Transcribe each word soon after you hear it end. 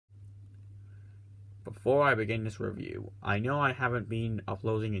Before I begin this review, I know I haven't been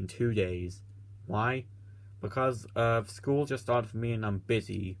uploading in 2 days. Why? Because school just started for me and I'm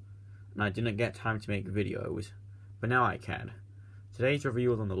busy, and I didn't get time to make videos, but now I can. Today's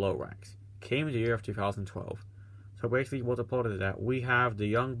review is on the Lorax. Came in the year of 2012. So basically what the plot is that we have the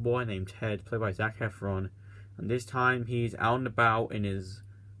young boy named Ted, played by Zac Efron, and this time he's out and about in his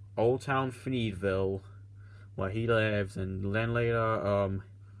old town Thneedville, where he lives, and then later,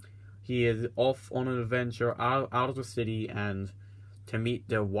 he is off on an adventure out of the city and to meet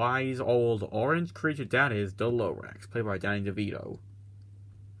the wise old orange creature that is the Lorax, played by Danny DeVito.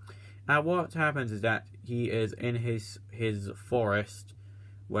 Now what happens is that he is in his forest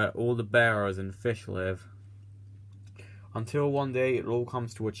where all the bears and fish live, until one day it all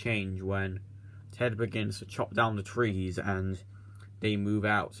comes to a change when Ted begins to chop down the trees and they move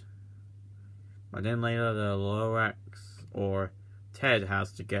out. But then later the Lorax, or Ted,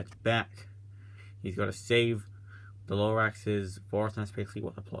 has to get back. He's got to save the Lorax's forest, and that's basically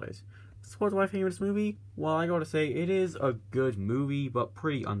what the plot is. So what do I think of this movie? Well, I gotta say, it is a good movie, but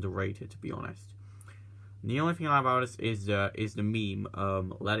pretty underrated, to be honest. And the only thing I like about it is the meme,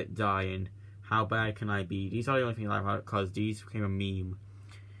 Let It Die, and How Bad Can I Be? These are the only things I like about it, because these became a meme.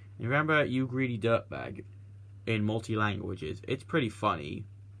 And remember You Greedy Dirtbag in multi-languages? It's pretty funny,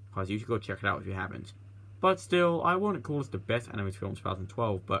 because you should go check it out if you haven't. But still, I wouldn't call this the best animated film of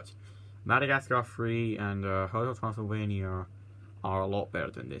 2012, but Madagascar 3 and Hotel Transylvania are a lot better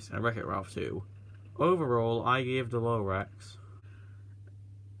than this, and Wreck-It Ralph too. Overall, I give the Lorax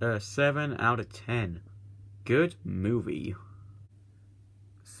a 7 out of 10. Good movie.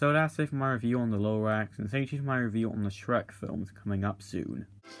 So that's it for my review on the Lorax, and stay tuned for my review on the Shrek films coming up soon.